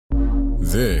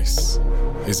This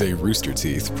is a Rooster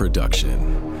Teeth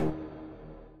production.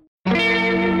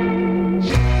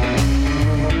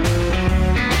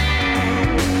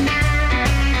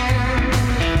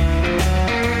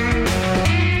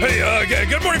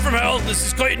 Good morning from hell. This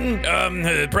is Clayton,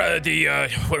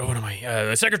 what am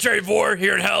I? Secretary of War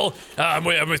here in hell. I'm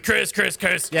with Chris.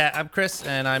 Yeah, I'm Chris,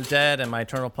 and I'm dead, and my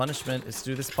eternal punishment is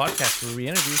through this podcast where we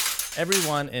interview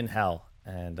everyone in hell.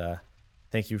 And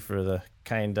thank you for the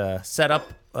kind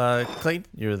setup, Clayton.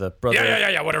 You're the brother.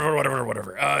 Yeah. Whatever. What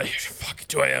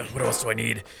else do I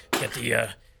need? Get the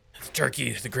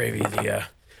turkey, the gravy, the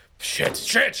shit.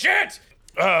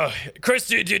 Chris,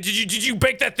 did you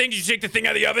bake that thing? Did you take the thing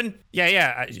out of the oven?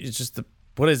 Yeah. It's just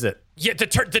what is it? Yeah, the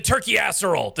turkey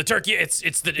casserole. The turkey, it's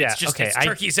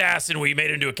turkey's ass, and we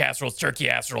made it into a casserole. It's turkey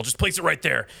casserole. Just place it right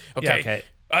there. Okay. Yeah, okay.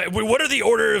 What are the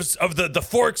orders of the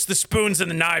forks, the spoons,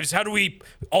 and the knives? How do we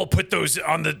all put those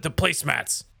on the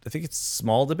placemats? I think it's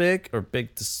small to big or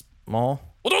big to small.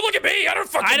 Well, don't look at me. I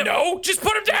don't know. Just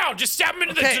put them down. Just stab them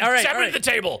into the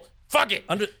table. Fuck it.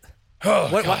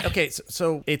 What? Okay,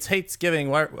 so it's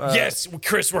Hatesgiving. Yes,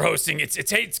 Chris, we're hosting. It's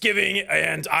Hatesgiving,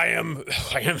 and I am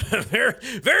very,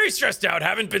 very stressed out.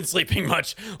 Haven't been sleeping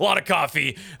much. A lot of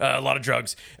coffee, a lot of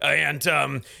drugs, and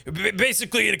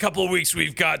basically in a couple of weeks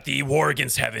we've got the war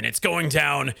against heaven. It's going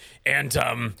down, and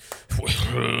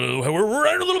we're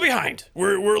running a little behind.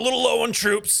 We're a little low on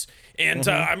troops. And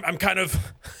I'm kind of,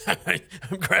 I'm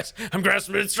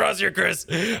grasping at straws here, Chris.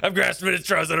 I'm grasping at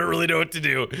straws. I don't really know what to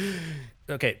do.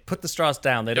 Okay, put the straws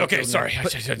down. They don't. Okay, sorry.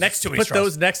 Put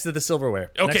those next to the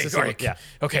silverware. Okay, all right. Yeah.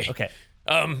 Okay.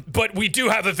 But we do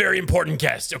have a very important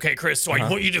guest. Okay, Chris. So I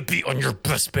want you to be on your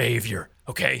best behavior.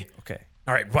 Okay. Okay.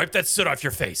 All right. Wipe that soot off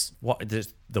your face. What?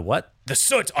 The what? The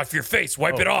soot off your face.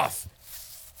 Wipe it off.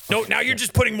 No, now you're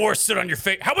just putting more soot on your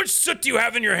face. How much soot do you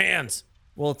have in your hands?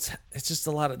 Well, it's just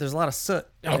a lot of. There's a lot of soot.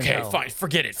 Okay, fine.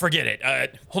 Forget it.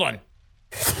 Hold on.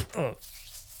 All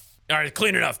right,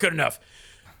 clean enough. Good enough.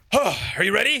 Are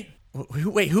you ready?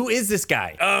 Wait, who is this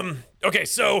guy? Okay,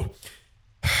 so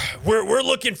we're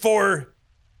looking for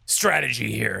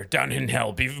strategy here down in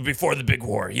hell before the big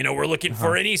war. You know, we're looking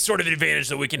for any sort of advantage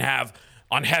that we can have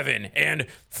on heaven. And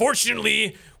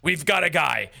fortunately, we've got a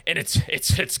guy, and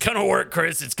it's gonna work,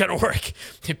 Chris. It's gonna work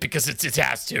because it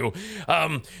has to.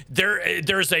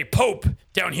 There's a pope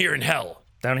down here in hell.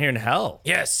 Down here in hell?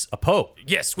 Yes. A pope?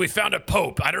 Yes, we found a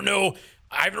pope. I don't know.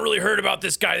 I haven't really heard about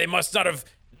this guy. They must not have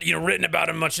written about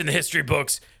him much in the history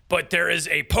books, but there is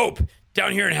a pope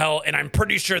down here in hell, and I'm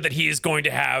pretty sure that he is going to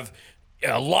have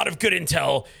a lot of good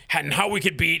intel on how we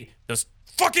could beat those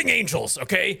fucking angels.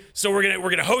 Okay, so we're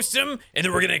gonna host him, and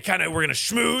then we're gonna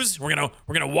schmooze, we're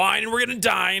gonna wine, and we're gonna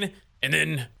dine, and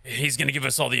then he's gonna give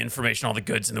us all the information, all the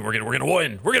goods, and then we're gonna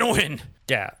win.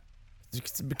 Yeah,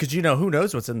 because who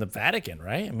knows what's in the Vatican,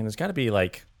 right? I mean, there's got to be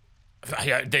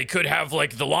they could have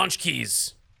the launch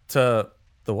keys to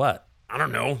the what? I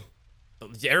don't know.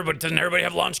 Doesn't everybody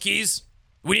have launch keys?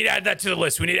 We need to add that to the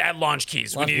list. We need to add launch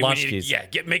keys. Keys. Yeah,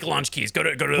 make launch keys. Go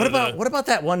to. What about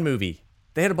that one movie?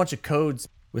 They had a bunch of codes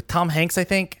with Tom Hanks, I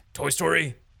think. Toy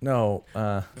Story? No.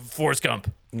 Forrest Gump?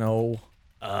 No.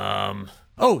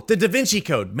 Oh, the Da Vinci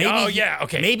Code.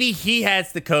 Okay. Maybe he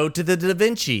has the code to the Da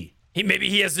Vinci. Maybe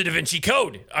he has the Da Vinci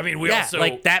Code. I mean,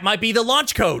 that might be the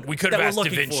launch code. We could have asked Da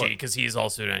Vinci because he's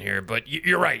also down here. But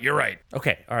you're right.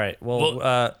 Okay. All right.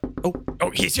 Well.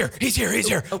 He's here.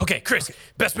 Okay, Chris.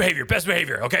 Best behavior.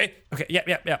 Okay. Okay.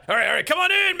 Yeah. All right. Come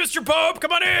on in, Mr. Pope.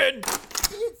 Come on in.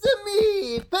 It's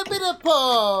me, Pepe the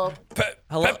Pope.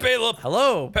 Hello. Pepe Le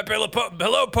Pope.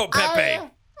 Hello, Pope Pepe.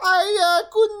 I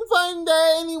couldn't find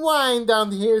any wine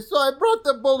down here, so I brought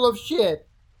a bowl of shit.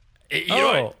 You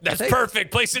know what? That's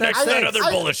perfect. Place it next to that other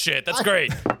bowl of shit. That's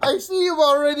great. I see you've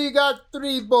already got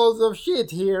 3 bowls of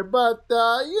shit here, but,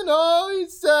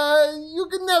 it's, you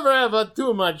can never have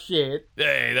too much shit.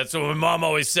 Hey, that's what my mom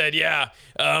always said, yeah.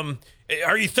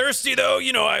 Are you thirsty, though?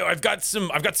 I've got some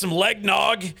leg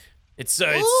nog. It's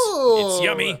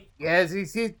yummy. Yes,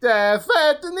 is it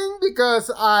fattening?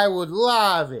 Because I would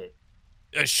love it.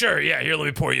 Sure, yeah. Here, let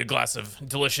me pour you a glass of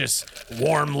delicious,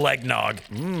 warm leg nog.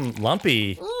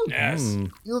 Lumpy. Yes.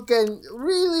 You can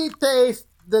really taste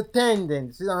the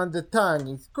tendons on the tongue.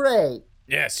 It's great.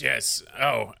 Yes.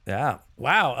 Oh. Yeah.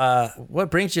 Wow.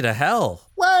 What brings you to hell?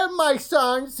 Well, my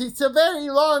sons, it's a very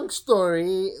long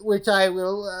story, which I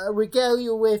will regale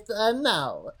you with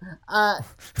now.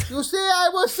 You see, I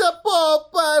was a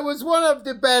pope. I was one of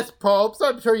the best popes.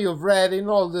 I'm sure you've read in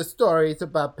all the stories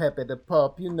about Pepe the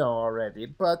Pope. You know already,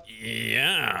 but...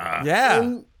 Yeah.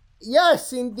 In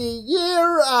the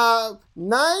year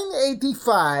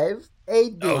 985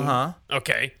 AD...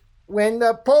 Okay. When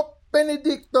Pope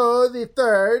Benedicto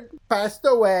III passed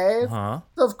away. Huh?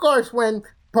 Of course, when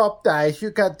Pope dies,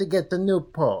 you got to get the new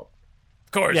Pope.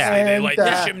 Of course, Yeah. they And, light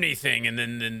the chimney thing, and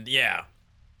then yeah.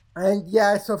 And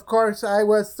yes, of course, I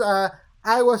was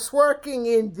working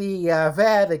in the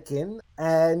Vatican,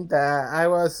 and I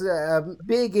was a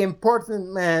big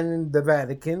important man in the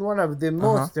Vatican, one of the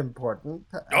most important.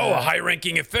 Oh, a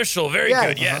high-ranking official. Very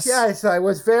good. Yes. Yes, I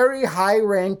was very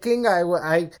high-ranking.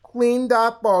 I cleaned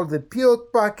up all the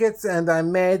puke buckets, and I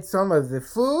made some of the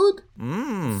food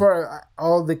for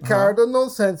all the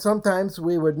cardinals, and sometimes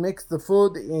we would mix the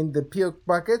food in the puke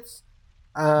buckets.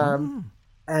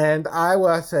 And I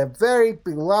was a very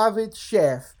beloved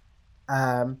chef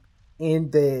in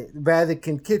the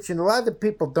Vatican kitchen. A lot of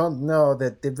people don't know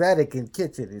that the Vatican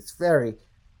kitchen is very,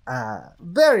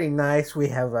 very nice. We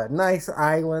have a nice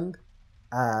island,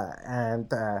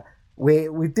 and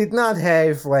we did not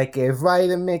have like a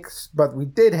Vitamix, but we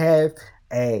did have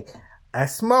a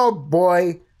small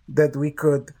boy that we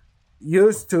could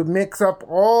use to mix up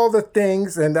all the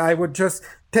things, and I would just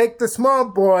take the small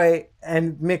boy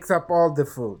and mix up all the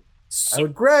food. I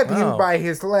would grab him by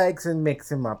his legs and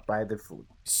mix him up by the food.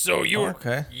 So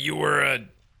you were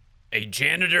a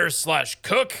janitor /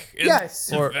 cook in Yes.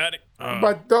 the Vatican?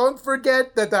 But don't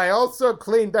forget that I also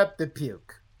cleaned up the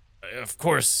puke. Of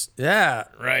course. Yeah.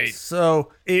 Right.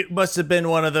 So it must have been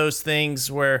one of those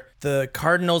things where the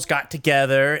cardinals got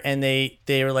together and they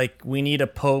were like, we need a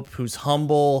pope who's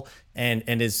humble and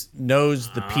knows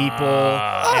the people.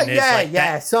 Oh, and is like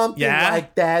that- something yeah?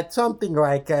 like that. Something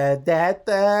like that.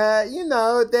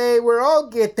 They were all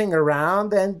getting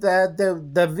around, and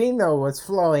the vino was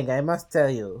flowing, I must tell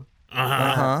you.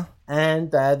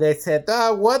 And they said,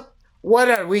 what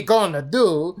are we going to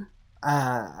do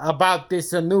about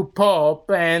this new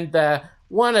pope? And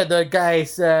one of the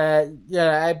guys,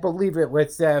 I believe it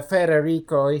was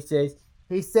Federico,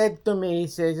 he said to me,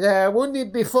 wouldn't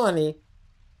it be funny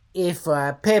if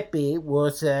Pepe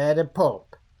was the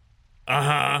Pope?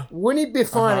 Wouldn't it be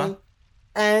funny?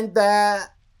 And I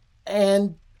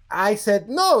said,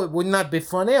 no, it would not be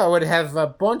funny. I would have a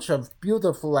bunch of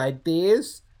beautiful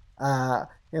ideas.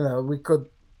 We could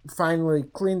finally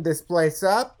clean this place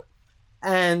up.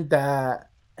 And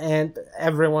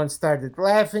everyone started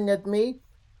laughing at me.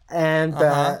 And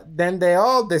then they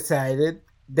all decided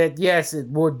that, yes, it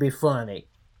would be funny.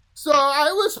 So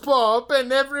I was Pope,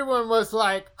 and everyone was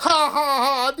like, ha, ha,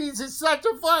 ha, this is such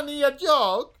a funny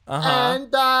joke. And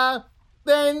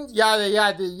then, yada,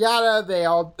 yada, yada, they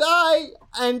all die,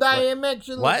 and I am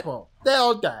actually Pope. They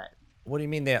all died. What do you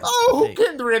mean they? Who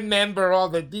can remember all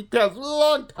the details? A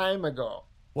long time ago.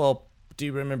 Well, do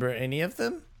you remember any of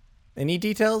them? Any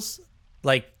details?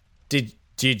 Like, did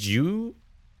you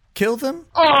kill them?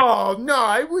 Oh, no,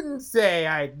 I wouldn't say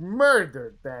I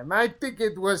murdered them. I think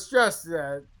it was just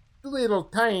a little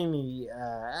tiny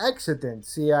accident.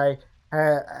 See,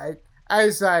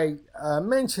 as I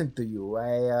mentioned to you,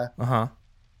 I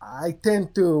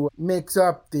tend to mix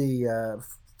up the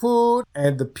food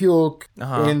and the puke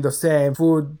in the same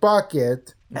food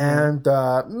bucket. And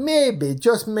maybe,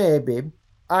 just maybe,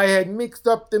 I had mixed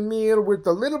up the meal with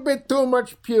a little bit too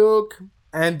much puke,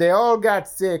 and they all got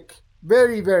sick,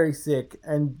 very, very sick,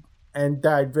 and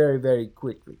died very, very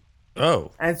quickly.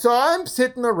 Oh. And so I'm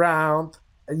sitting around,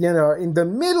 in the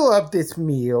middle of this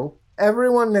meal.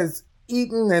 Everyone has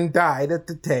eaten and died at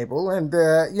the table, and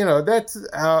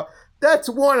that's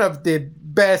one of the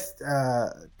best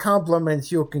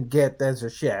compliments you can get as a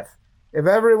chef. If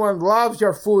everyone loves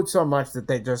your food so much that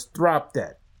they just drop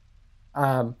dead.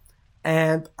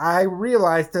 And I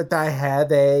realized that I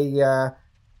had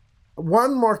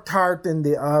one more tart in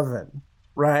the oven,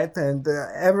 right? And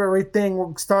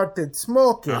everything started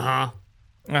smoking. It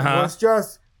was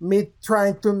just me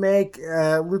trying to make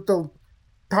a little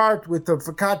tart with the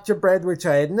focaccia bread, which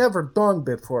I had never done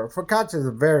before. Focaccia is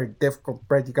a very difficult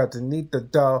bread. You got to knead the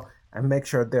dough and make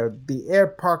sure there are the air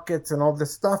pockets and all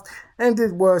this stuff. And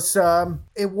it was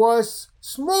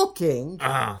smoking.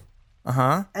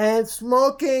 And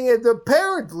smoking, and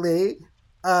apparently,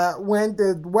 when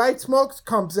the white smoke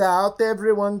comes out,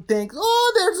 everyone thinks,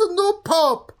 oh, there's a new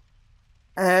pope.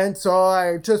 And so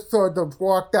I just sort of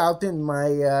walked out in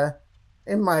my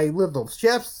little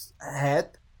chef's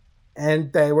hat,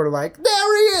 and they were like,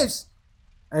 there he is.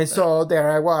 And so there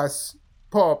I was,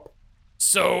 Pope.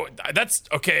 So that's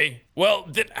okay. Well,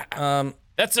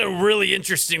 that's a really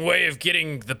interesting way of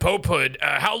getting the popehood.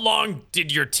 How long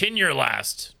did your tenure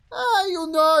last?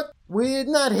 We did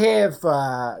not have,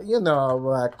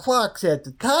 clocks at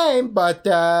the time, but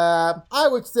I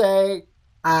would say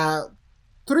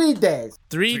 3 days.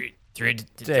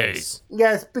 days.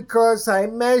 Yes, because I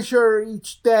measure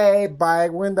each day by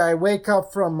when I wake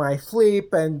up from my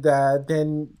sleep, and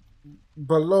then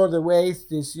below the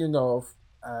waist is,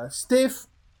 stiff.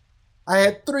 I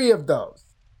had 3 of those.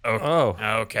 Oh.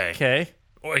 Okay. Okay.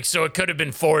 Like, so it could have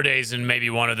been 4 days, and maybe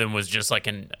one of them was just like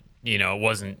it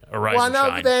wasn't a rise One and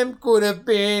shine. of them could have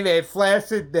been a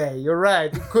flaccid day. You're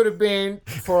right. It could have been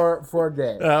for 4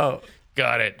 days. Oh,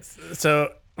 Got it.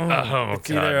 so it's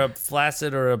either a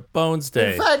flaccid or a bones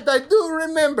day. In fact, I do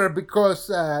remember because,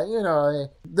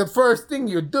 the first thing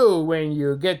you do when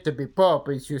you get to be Pope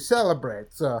is you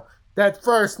celebrate. So that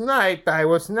first night, I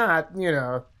was not,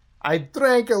 I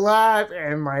drank a lot,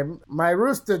 and my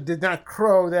rooster did not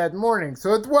crow that morning.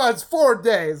 So it was 4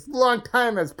 days, long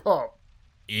time as Pope.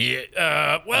 Yeah.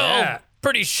 Yeah.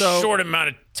 Pretty short amount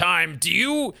of time. Do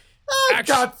you I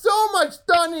got so much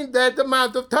done in that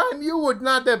amount of time, you would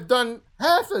not have done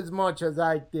half as much as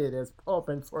I did as Pope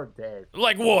in 4 days.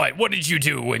 like what? What did you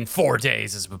do in 4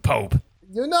 days as a pope?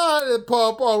 You know how the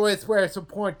Pope always wears a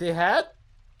pointy hat?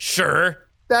 Sure.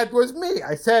 That was me.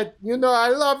 I said, I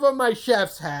love my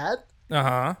chef's hat.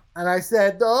 Uh-huh. And I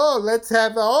said, let's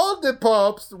have all the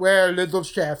popes wear a little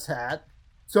chef's hat.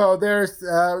 So there's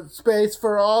space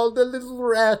for all the little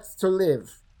rats to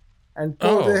live. And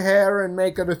pull the hair and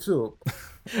make it a soup.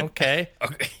 Okay.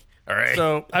 Okay. All right.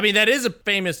 So, I mean, that is a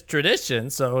famous tradition.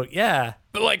 So, yeah.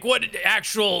 But like, what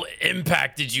actual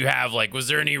impact did you have? Like, was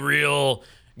there any real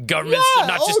government,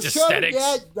 not just aesthetics?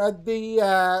 Yeah,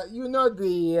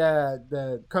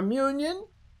 the communion,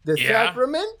 the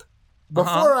sacrament.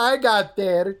 Before I got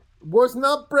there, was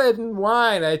not bread and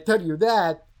wine. I tell you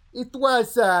that. It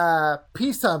was a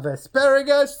piece of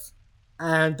asparagus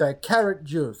and carrot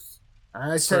juice.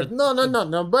 And I said, no,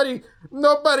 nobody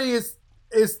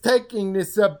is taking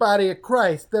this body of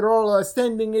Christ. They're all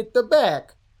sending it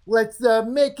back. Let's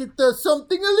make it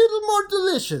something a little more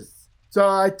delicious. So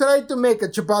I tried to make a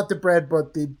ciabatta bread,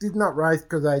 but it did not rise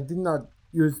because I did not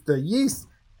use the yeast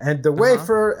and the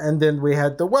wafer. And then we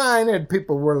had the wine, and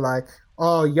people were like,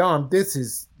 "Oh, yum, this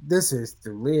is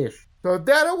delish." So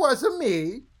that wasn't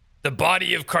me. The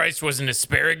body of Christ was an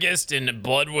asparagus, and the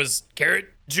blood was carrot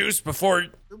juice before.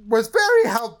 It was very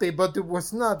healthy, but it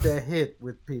was not a hit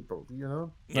with people,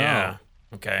 Yeah.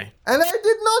 Okay. And I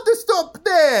did not stop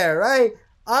there.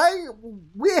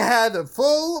 We had a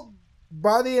full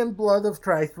Body and Blood of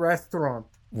Christ restaurant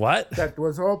What? that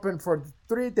was open for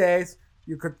 3 days.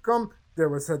 You could come. There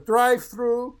was a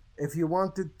drive-through if you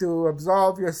wanted to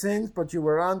absolve your sins, but you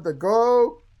were on the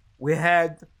go.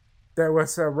 There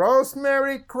was a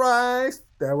Rosemary Christ.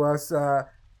 There was a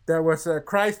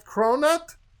Christ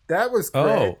cronut. That was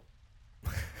great.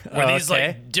 Were these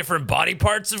like different body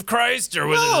parts of Christ, or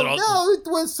was it all? No, it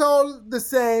was all the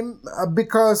same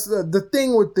because the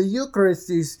thing with the Eucharist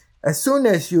is as soon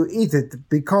as you eat it, it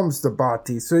becomes the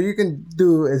body. So you can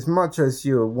do as much as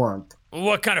you want.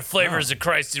 What kind of flavors of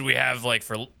Christ did we have, like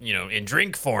for in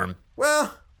drink form?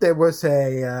 Well, there was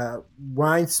a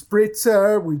wine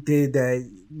spritzer. We did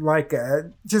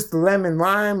just lemon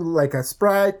lime, like a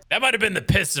Sprite. That might have been the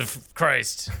piss of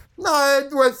Christ. No,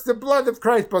 it was the blood of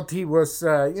Christ, but he was,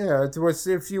 it was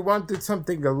if you wanted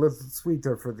something a little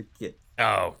sweeter for the kid.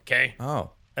 Oh, okay.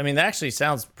 Oh. I mean, that actually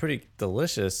sounds pretty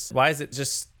delicious. Why is it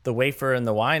just the wafer and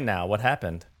the wine now? What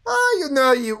happened?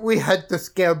 We had to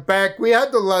scale back. We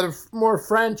had a lot of more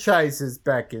franchises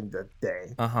back in the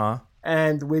day. Uh-huh.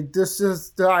 And we just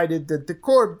decided that the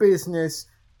core business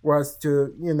was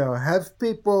to, have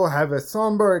people have a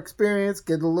somber experience,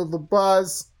 get a little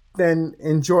buzz, then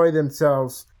enjoy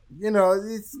themselves.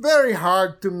 It's very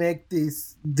hard to make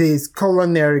these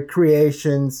culinary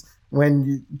creations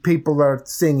when people are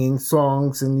singing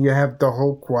songs and you have the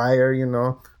whole choir,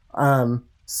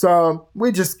 So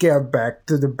we just scaled back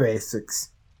to the basics.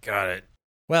 Got it.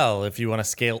 Well, if you want to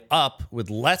scale up with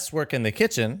less work in the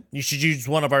kitchen, you should use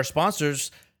one of our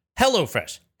sponsors,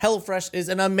 HelloFresh. HelloFresh is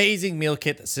an amazing meal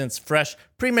kit that sends fresh,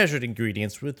 pre-measured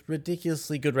ingredients with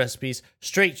ridiculously good recipes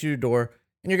straight to your door.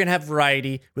 And you're going to have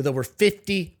variety with over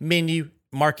 50 menu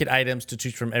market items to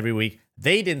choose from every week.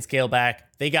 They didn't scale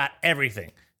back. They got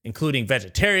everything, including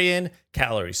vegetarian,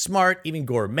 calorie smart, even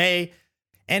gourmet.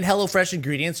 And HelloFresh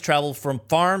ingredients travel from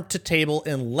farm to table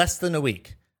in less than a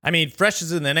week. I mean, fresh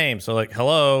is in the name, so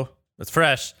hello, it's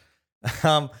fresh.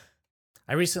 I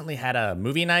recently had a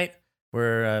movie night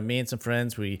where me and some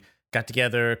friends, we got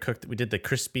together, we did the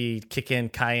crispy Kickin'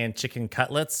 Cayenne chicken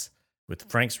cutlets with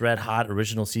Frank's Red Hot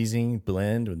original seasoning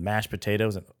blend with mashed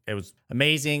potatoes. And it was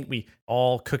amazing. We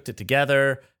all cooked it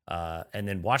together and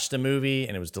then watched the movie,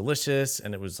 and it was delicious,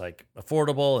 and it was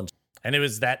affordable, and it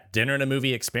was that dinner and a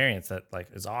movie experience that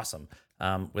is awesome.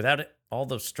 Without all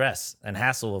the stress and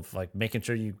hassle of like making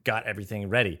sure you got everything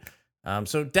ready.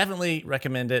 So definitely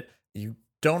recommend it. You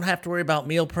don't have to worry about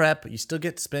meal prep. You still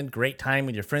get to spend great time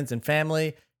with your friends and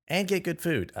family and get good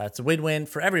food. It's a win-win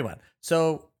for everyone.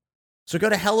 So go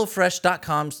to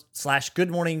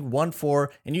HelloFresh.com/goodmorning14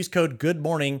 and use code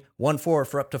goodmorning14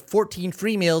 for up to 14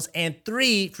 free meals and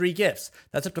 3 free gifts.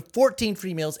 That's up to 14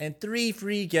 free meals and 3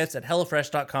 free gifts at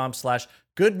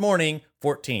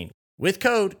HelloFresh.com/goodmorning14 with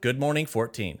code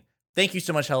goodmorning14. Thank you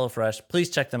so much, HelloFresh. Please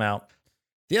check them out.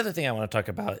 The other thing I want to talk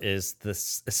about is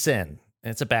this sin. And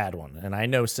it's a bad one. And I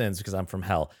know sins because I'm from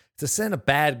hell. It's a sin of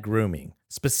bad grooming,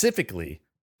 specifically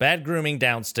bad grooming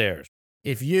downstairs.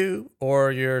 If you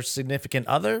or your significant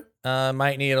other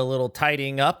might need a little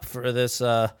tidying up for this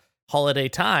holiday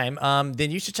time, then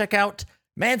you should check out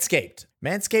Manscaped.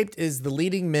 Manscaped is the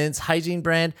leading men's hygiene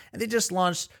brand, and they just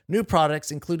launched new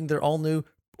products, including their all-new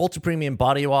ultra premium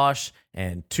body wash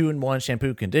and 2-in-1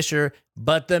 shampoo conditioner.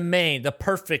 But the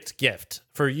perfect gift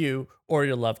for you or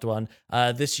your loved one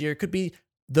this year could be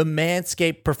the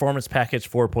Manscaped Performance Package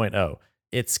 4.0.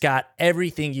 It's got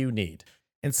everything you need.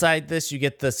 Inside this, you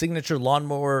get the signature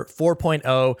lawnmower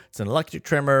 4.0. It's an electric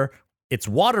trimmer. It's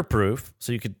waterproof,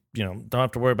 so you could, don't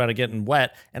have to worry about it getting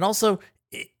wet. And also,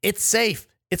 it's safe.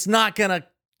 It's not gonna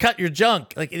cut your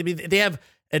junk. Like they have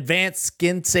advanced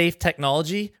skin safe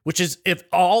technology, which is, if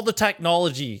all the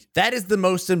technology, that is the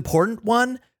most important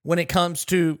one when it comes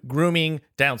to grooming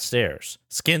downstairs.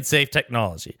 Skin safe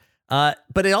technology. But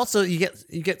it also, you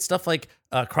get stuff like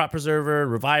crop preserver,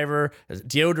 reviver,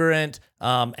 deodorant,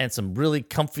 and some really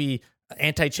comfy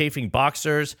anti-chafing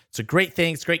boxers. It's a great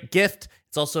thing. It's a great gift.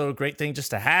 It's also a great thing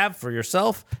just to have for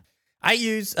yourself. I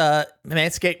use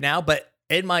Manscaped now, but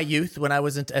in my youth, when I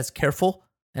wasn't as careful,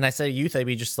 and I say youth, I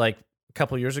mean just like a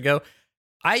couple years ago,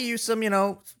 I used some,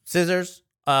 scissors,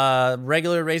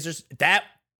 regular razors. That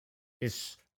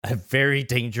is a very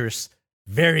dangerous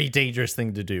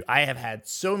thing to do. I have had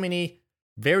so many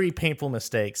very painful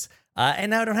mistakes,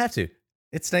 and now I don't have to.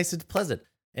 It's nice and pleasant,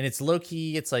 and it's low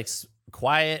key. It's like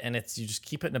quiet, and you just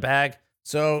keep it in a bag.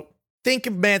 So think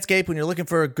of Manscaped when you're looking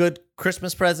for a good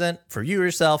Christmas present for you or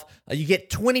yourself. You get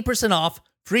 20% off,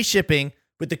 free shipping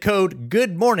with the code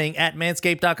GOODMORNING at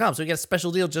manscaped.com. So you get a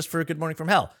special deal just for Good Morning from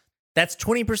Hell. That's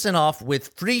 20% off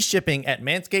with free shipping at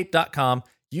manscaped.com.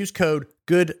 Use code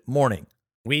GOODMORNING.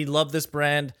 We love this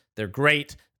brand. They're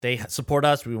great. They support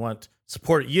us. We want to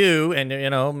support you and,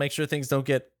 make sure things don't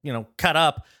get, cut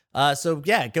up. So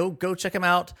yeah, go check them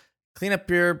out. Clean up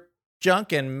your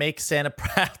junk and make Santa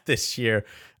proud this year.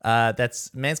 That's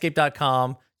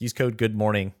manscaped.com. Use code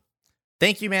GOODMORNING.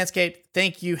 Thank you, Manscaped.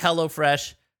 Thank you,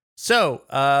 HelloFresh. So,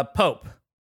 Pope.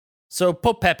 So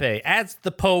Pope Pepe, as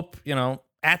the Pope,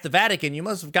 at the Vatican, you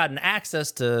must have gotten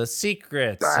access to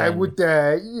secrets. I would,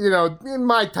 in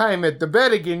my time at the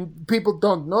Vatican, people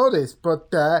don't know this, but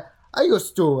I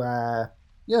used to,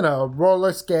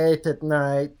 roller skate at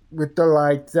night with the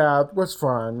lights out. It was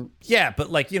fun. Yeah,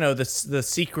 but the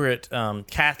secret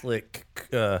Catholic,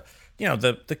 the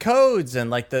codes and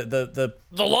like the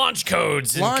launch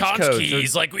codes and launch conch codes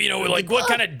keys. What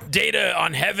kind of data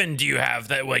on heaven do you have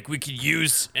that we could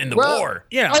use in the war?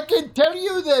 Yeah, I can tell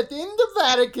you that in the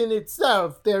Vatican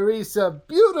itself, there is a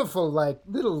beautiful,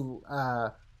 little,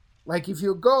 if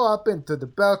you go up into the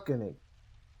balcony,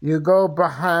 you go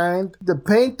behind the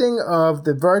painting of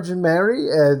the Virgin Mary.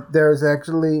 There's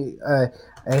actually a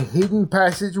hidden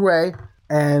passageway,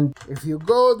 and if you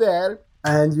go there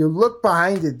and you look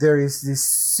behind it, there is this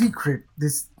secret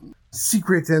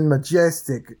and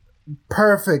majestic,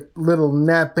 perfect little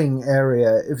napping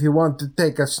area if you want to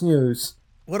take a snooze.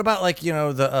 What about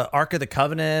the Ark of the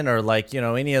Covenant or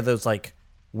any of those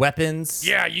weapons?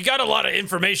 Yeah, you got a lot of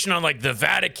information on the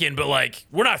Vatican, but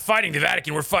we're not fighting the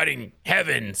Vatican, we're fighting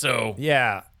heaven. So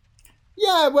yeah.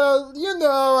 Yeah, well,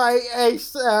 I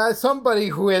somebody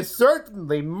who has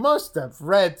certainly must have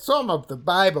read some of the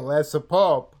Bible as a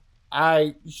pope,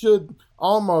 I should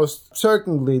almost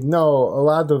certainly know a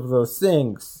lot of those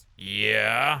things.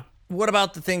 Yeah. What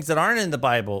about the things that aren't in the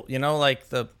Bible?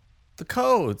 The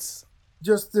codes.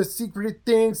 Just the secret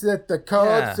things that the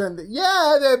codes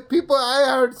the people. I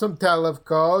heard some tell of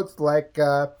codes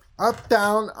up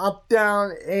down,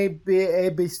 A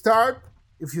B start.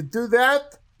 If you do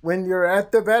that when you're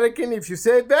at the Vatican, if you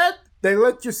say that, they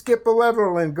let you skip a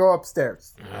level and go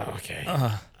upstairs. Okay.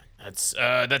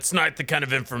 That's not the kind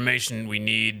of information we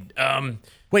need.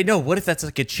 Wait, no. What if that's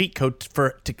a cheat code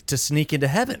to sneak into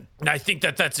heaven? I think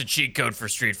that's a cheat code for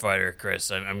Street Fighter,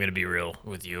 Chris. I'm gonna be real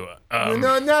with you.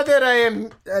 Now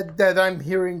that I'm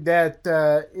hearing that,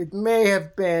 it may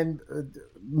have been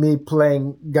me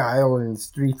playing Guile in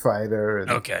Street Fighter.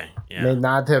 And okay. Yeah. may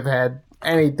not have had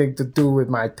anything to do with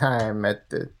my time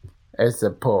as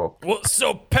a pope. Well,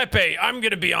 so Pepe, I'm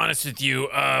gonna be honest with you.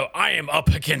 I am up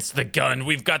against the gun.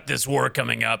 We've got this war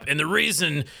coming up, and the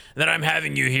reason that I'm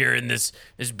having you here in this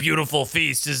beautiful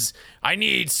feast is I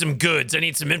need some goods. I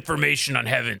need some information on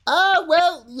heaven.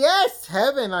 Well, yes,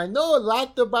 heaven. I know a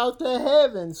lot about the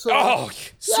heaven. So Oh,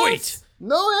 sweet. yes,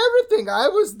 know everything. I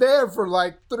was there for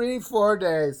like 3-4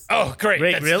 days. Oh, great.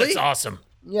 Wait, That's really? awesome.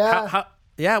 Yeah.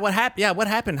 Yeah, what happened? Yeah, what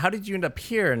happened? How did you end up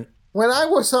here? And When I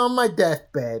was on my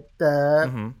deathbed,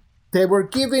 they were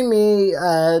giving me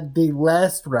the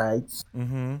last rites.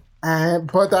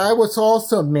 But I was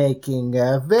also making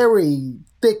very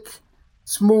thick,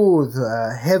 smooth,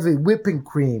 heavy whipping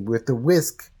cream with the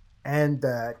whisk. And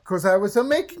because I was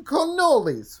making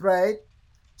cannolis, right?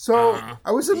 So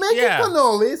I was making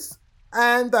cannolis.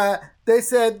 And they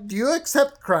said, "Do you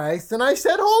accept Christ?" And I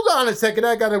said, "Hold on a second.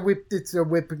 I got to whip this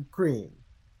whipping cream."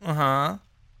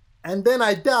 And then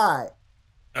I died.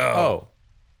 Oh.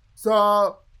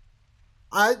 So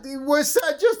it was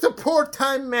just a poor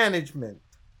time management.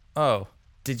 Oh.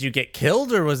 Did you get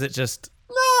killed or was it just...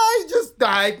 No, I just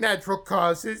died, natural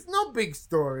causes. No big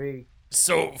story.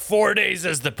 So 4 days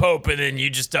as the Pope, and then you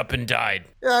just up and died.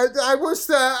 I was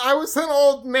an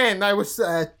old man. I was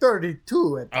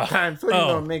 32 at the time,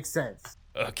 so it makes sense.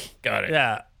 Okay, got it.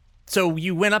 Yeah. So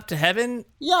you went up to heaven?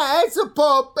 Yeah, as a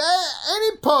pope,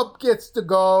 any pope gets to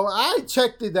go. I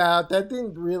checked it out. That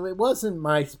wasn't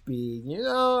my speed.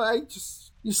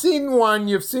 You've seen one,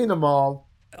 you've seen them all.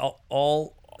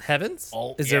 All heavens?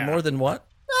 Is there more than one?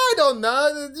 I don't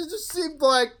know. It just seemed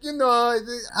like,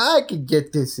 I could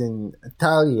get this in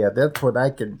Italia. That's what I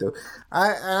can do.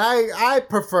 I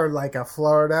prefer like a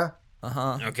Florida.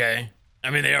 Okay. I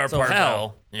mean, they are So part of hell.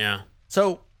 hell. Yeah.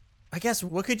 So, I guess,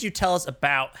 what could you tell us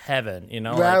about heaven?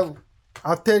 Well,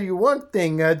 I'll tell you one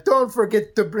thing. Don't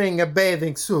forget to bring a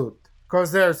bathing suit,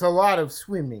 because there's a lot of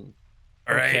swimming.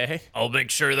 All right. Okay. I'll make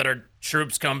sure that our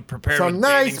troops come prepared Some with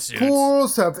bathing nice suits.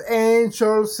 pools of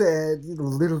angels and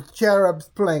little cherubs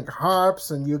playing harps,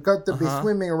 and you got to be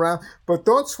swimming around. But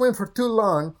don't swim for too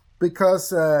long,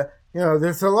 because,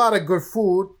 there's a lot of good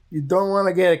food. You don't want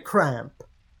to get a cramp.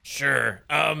 Sure.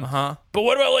 But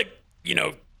what about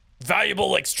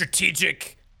valuable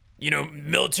strategic,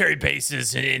 military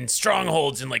bases and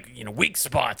strongholds and weak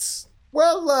spots?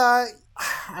 Well,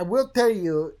 I will tell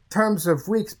you, in terms of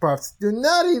weak spots, do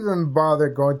not even bother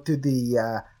going to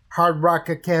the Hard Rock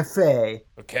Cafe.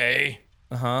 Okay.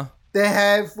 They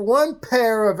have one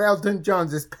pair of Elton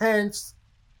John's pants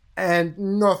and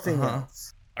nothing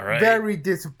else. All right. Very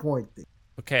disappointing.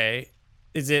 Okay.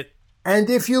 Is it...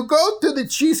 And if you go to the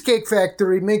Cheesecake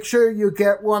Factory, make sure you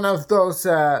get one of those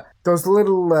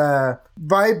little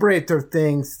vibrator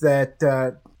things that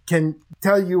can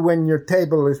tell you when your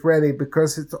table is ready,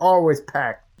 because it's always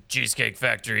packed. Cheesecake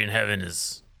Factory in heaven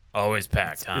is always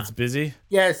packed, huh? It's busy?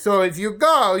 Yeah, so if you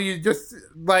go, you just,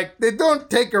 they don't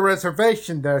take a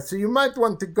reservation there, so you might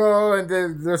want to go, and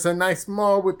there's a nice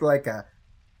mall with a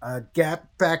Gap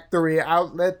factory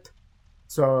outlet.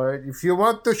 So if you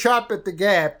want to shop at the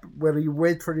Gap, where you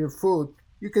wait for your food,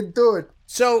 you can do it.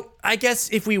 So, I guess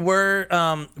if we were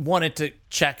wanted to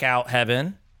check out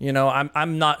heaven,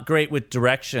 I'm not great with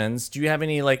directions. Do you have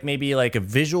any, maybe a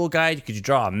visual guide? Could you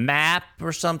draw a map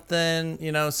or something?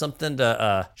 Something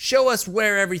to show us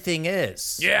where everything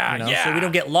is. Yeah. So we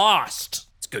don't get lost.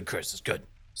 It's good, Chris. It's good.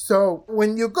 So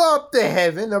when you go up to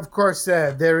heaven, of course,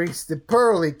 there is the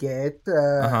pearly gate.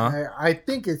 I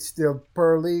think it's still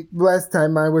pearly. Last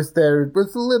time I was there, it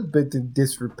was a little bit in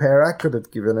disrepair. I could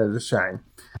have given it a shine.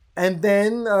 And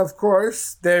then, of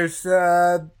course, there's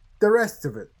the rest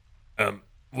of it.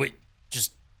 Wait,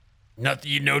 just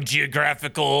nothing,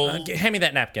 geographical. Hand me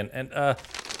that napkin. And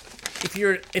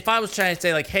if I was trying to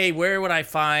say hey, where would I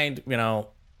find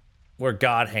where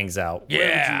God hangs out?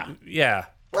 Yeah.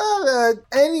 Well,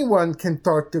 anyone can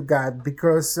talk to God,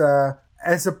 because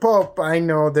as a pope, I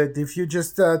know that if you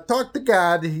just talk to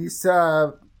God,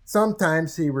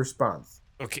 sometimes he responds.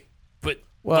 Okay, but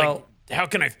Well- how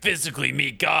can I physically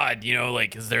meet God?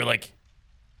 Is there like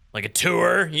a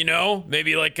tour?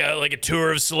 Maybe like a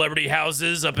tour of celebrity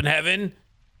houses up in heaven.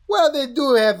 Well, they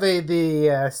do have the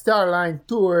Starline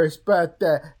tours, but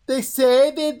they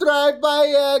say they drive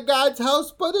by God's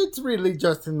house, but it's really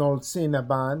just an old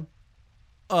Cinnabon.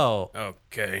 Oh.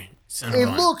 Okay. It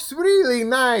Cinnabon. looks really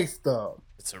nice, though.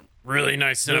 It's a really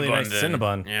nice Cinnabon. Really nice then.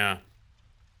 Cinnabon. Yeah.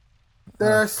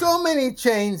 There are so many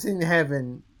chains in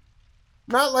heaven.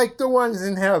 Not like the ones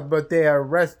in hell, but they are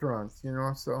restaurants,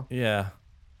 so. Yeah.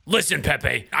 Listen,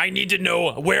 Pepe, I need to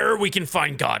know where we can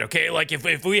find God, okay? Like,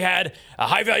 if we had a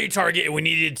high-value target and we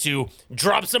needed to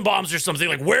drop some bombs or something,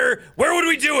 like, where would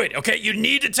we do it, okay? You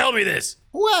need to tell me this.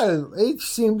 Well, it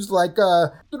seems like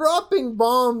dropping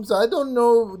bombs. I don't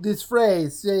know this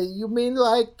phrase. You mean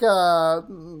like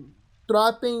dropping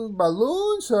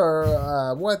balloons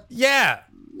or what? Yeah.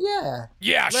 Yeah.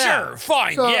 Yeah, sure,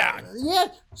 fine, So, yeah. Yeah.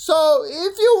 So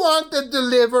if you want to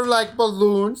deliver like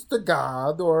balloons to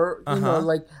God, or you know,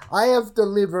 like I have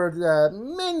delivered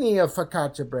many a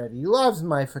focaccia bread. He loves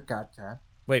my focaccia.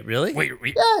 Wait, really? Wait,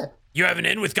 Yeah. you have an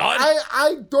in with God?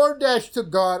 I DoorDash to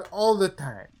God all the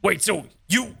time. Wait, so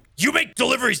you make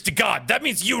deliveries to God. That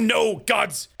means you know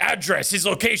God's address, his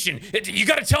location. You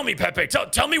gotta tell me, Pepe.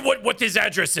 Tell me what his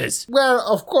address is. Well,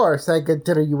 of course I can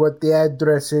tell you what the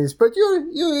address is, but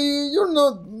you're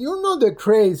not that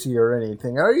crazy or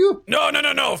anything, are you? No.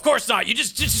 Of course not. You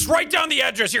just write down the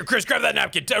address here, Chris. Grab that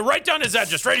napkin. Write down his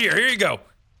address right here. Here you go.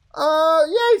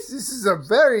 Yes, this is a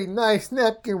very nice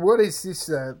napkin. What is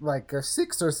this, like a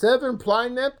 6 or 7 ply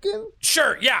napkin?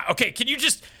 Sure. Yeah. Okay. Can you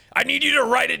just? I need you to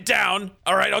write it down.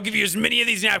 All right. I'll give you as many of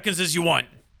these napkins as you want.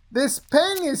 This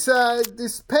pen is,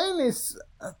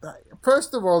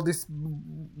 first of all, this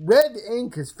red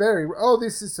ink is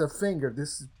this is a finger.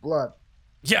 This is blood.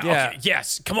 Yeah. Yeah. Okay.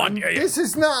 Yes. Come on. This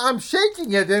is not, I'm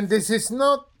shaking it, and this is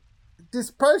not,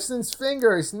 this person's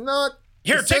finger is not.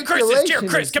 Here, take Chris's. Here,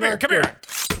 Chris. Come here.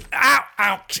 Ow.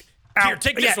 Ouch. Here,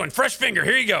 take this one. Fresh finger.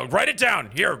 Here you go. Write it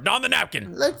down. Here, on the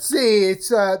napkin. Let's see,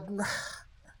 it's, I'm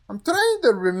trying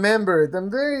to remember it.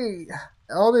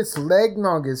 All this leg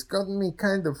nog has gotten me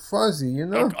kind of fuzzy, you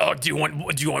know? Oh, do you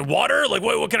want water? Like,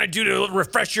 what can I do to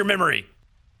refresh your memory?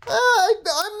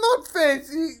 I'm not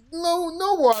fancy.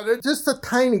 No water. Just a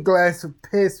tiny glass of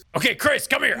piss. Okay, Chris,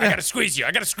 come here. I gotta squeeze you.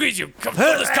 Come,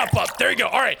 fill this cup up. There you go.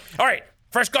 All right.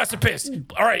 Fresh glass of piss.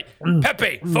 All right,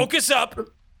 Pepe, focus up.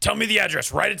 Tell me the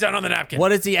address. Write it down on the napkin.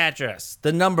 What is the address?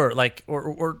 The number, like,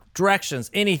 or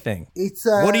directions, anything. It's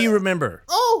What do you remember?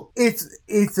 Oh, it's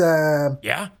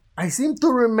Yeah? I seem to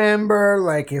remember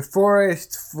like a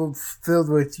forest filled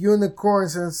with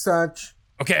unicorns and such.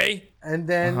 Okay. And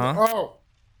then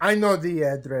I know the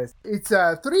address. It's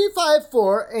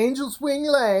 354 Angels Wing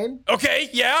Lane. Okay,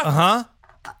 yeah.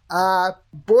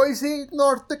 Boise,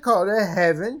 North Dakota,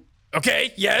 Heaven.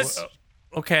 Okay, yes.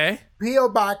 Okay. P.O.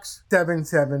 Box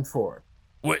 774.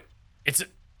 What? It's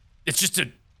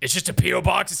just a P.O.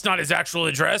 box. It's not his actual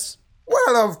address.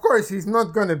 Well, of course, he's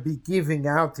not going to be giving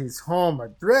out his home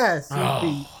address. He'd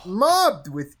be mobbed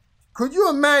with. Could you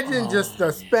imagine just the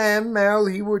spam mail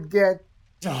he would get?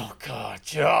 Oh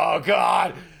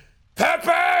God.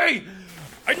 Pepe!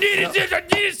 I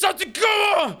needed something.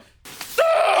 Come on!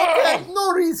 There's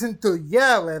no reason to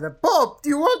yell at a pope. Do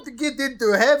you want to get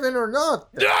into heaven or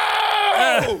not?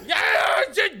 No!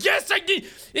 Yes, I did.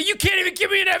 You can't even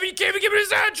give me an heaven. You can't even give me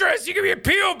his address. You give me a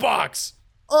P.O. box.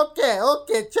 Okay,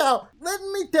 ciao. Let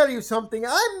me tell you something.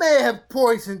 I may have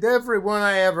poisoned everyone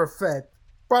I ever fed,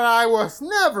 but I was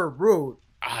never rude.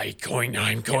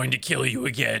 I'm going to kill you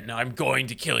again. I'm going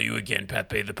to kill you again,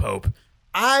 Pepe the Pope.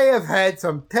 I have had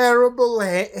some terrible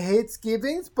hate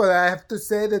givings, but I have to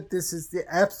say that this is the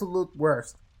absolute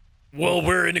worst. Well,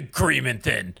 we're in agreement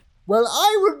then. Well,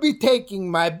 I will be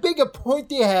taking my bigger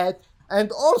pointy hat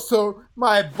and also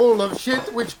my bowl of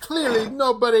shit, which clearly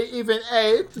nobody even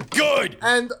ate. Good!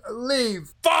 And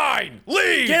leave. Fine!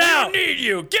 Leave! Get out! We don't need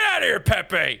you! Get out of here,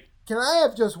 Pepe! Can I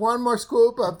have just one more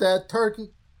scoop of that turkey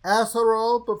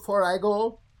casserole before I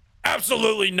go?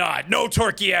 Absolutely not. No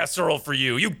turkey casserole for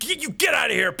you. You get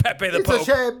out of here, Pepe the It's Pope. a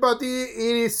shame, but it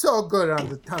is so good on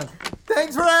the tongue.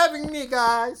 Thanks for having me,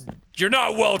 guys. You're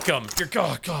not welcome. You're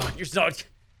not.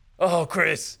 Oh,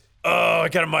 Chris. Oh, I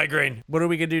got a migraine. What are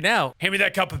we gonna do now? Hand me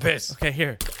that cup of piss. Okay,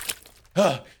 here.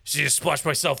 She just splashed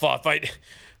myself off.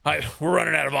 We're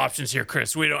running out of options here,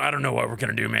 Chris. I don't know what we're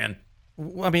gonna do, man.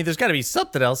 I mean, there's got to be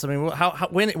something else. I mean,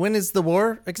 when is the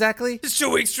war exactly? It's 2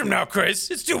 weeks from now,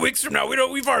 Chris. It's 2 weeks from now.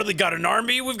 We've hardly got an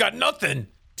army. We've got nothing.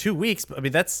 2 weeks. I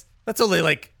mean, that's only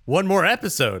like one more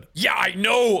episode. Yeah, I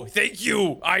know. Thank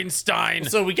you, Einstein.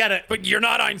 So we gotta. But you're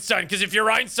not Einstein, because if you're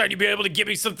Einstein, you'd be able to give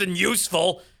me something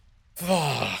useful.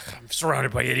 I'm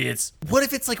surrounded by idiots. What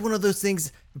if it's like one of those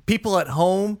things? People at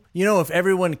home, if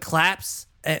everyone claps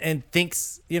and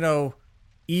thinks,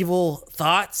 evil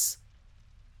thoughts,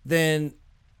 then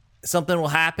something will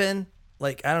happen.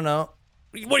 Like, I don't know.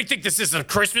 What do you think this is, a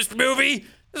Christmas movie?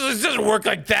 This doesn't work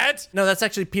like that. No, that's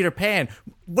actually Peter Pan.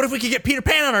 What if we could get Peter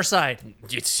Pan on our side?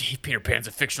 Peter Pan's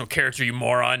a fictional character, you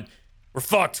moron. We're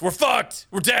fucked.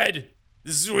 We're dead.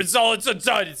 This is all it's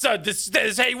done.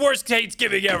 This hey, worst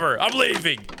Thanksgiving ever. I'm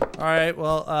leaving. All right,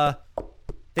 well,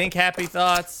 think happy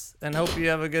thoughts and hope you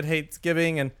have a good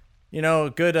Thanksgiving and,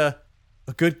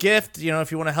 a good gift,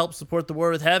 if you want to help support the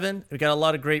War with Heaven. We got a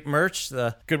lot of great merch.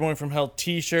 The Good Morning from Hell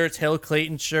t-shirts, Hail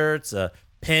Clayton shirts,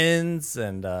 pins,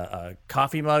 and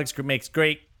coffee mugs. Makes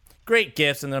great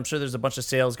gifts, and I'm sure there's a bunch of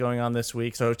sales going on this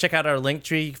week. So check out our link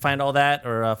tree. You can find all that,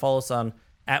 or follow us on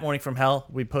 @MorningFromHell.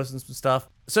 We'll be posting some stuff.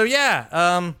 So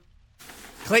yeah,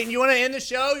 Clayton, you want to end the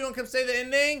show? You want to come say the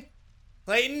ending?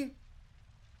 Clayton?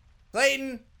 Do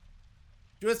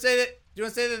you want to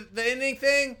say the ending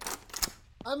thing?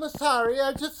 I'm sorry,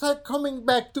 I just had coming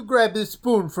back to grab a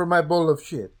spoon for my bowl of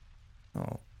shit.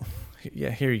 Oh,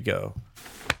 yeah, here you go.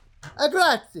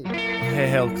 Grazie. Hey,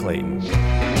 Hail Clayton.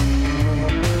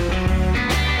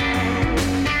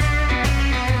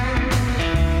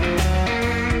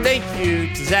 Thank you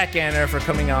to Zach Anner for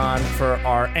coming on for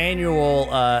our annual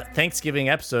Thanksgiving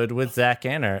episode with Zach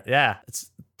Anner. Yeah, it's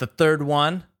the third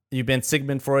one. You've been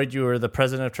Sigmund Freud, you were the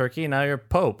president of Turkey, and now you're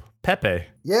Pope. Pepe.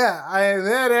 Yeah,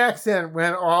 that accent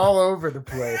went all over the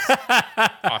place.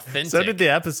 Authentic. So did the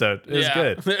episode. It was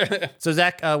good. So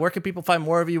Zach, where can people find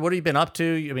more of you? What have you been up to?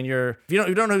 I mean, if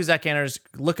you don't know who Zach Anner is,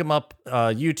 look him up,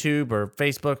 YouTube or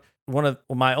Facebook. One of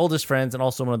my oldest friends and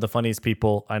also one of the funniest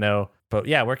people I know. But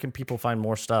yeah, where can people find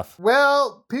more stuff?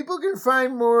 Well, people can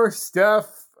find more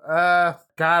stuff. God,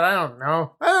 I don't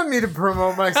know. I don't need to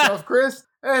promote myself, Chris.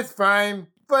 That's fine.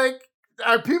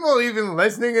 Are people even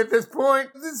listening at this point?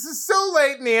 This is so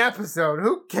late in the episode.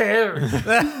 Who cares?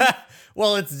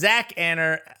 Well, it's Zach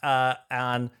Anner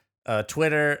on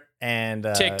Twitter and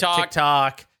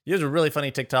TikTok. You guys are really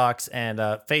funny TikToks and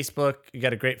Facebook. You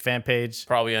got a great fan page.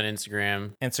 Probably on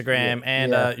Instagram.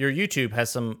 And your YouTube has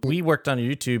some. We worked on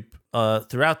your YouTube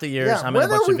throughout the years. Yeah, I'm in a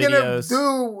bunch of videos. When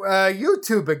are we gonna do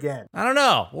YouTube again? I don't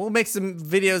know. We'll make some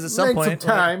videos at some point. Some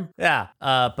time. Yeah.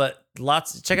 But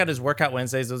check out his Workout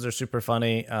Wednesdays. Those are super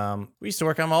funny. We used to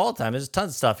work on them all the time. There's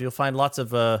tons of stuff. You'll find lots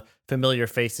of familiar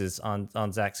faces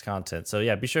on Zach's content. So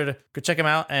yeah, be sure to go check him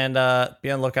out and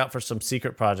be on the lookout for some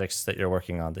secret projects that you're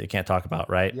working on that you can't talk about,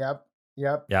 right? Yep.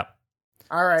 Yep.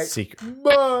 All right. Secret.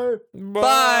 Bye.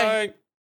 Bye.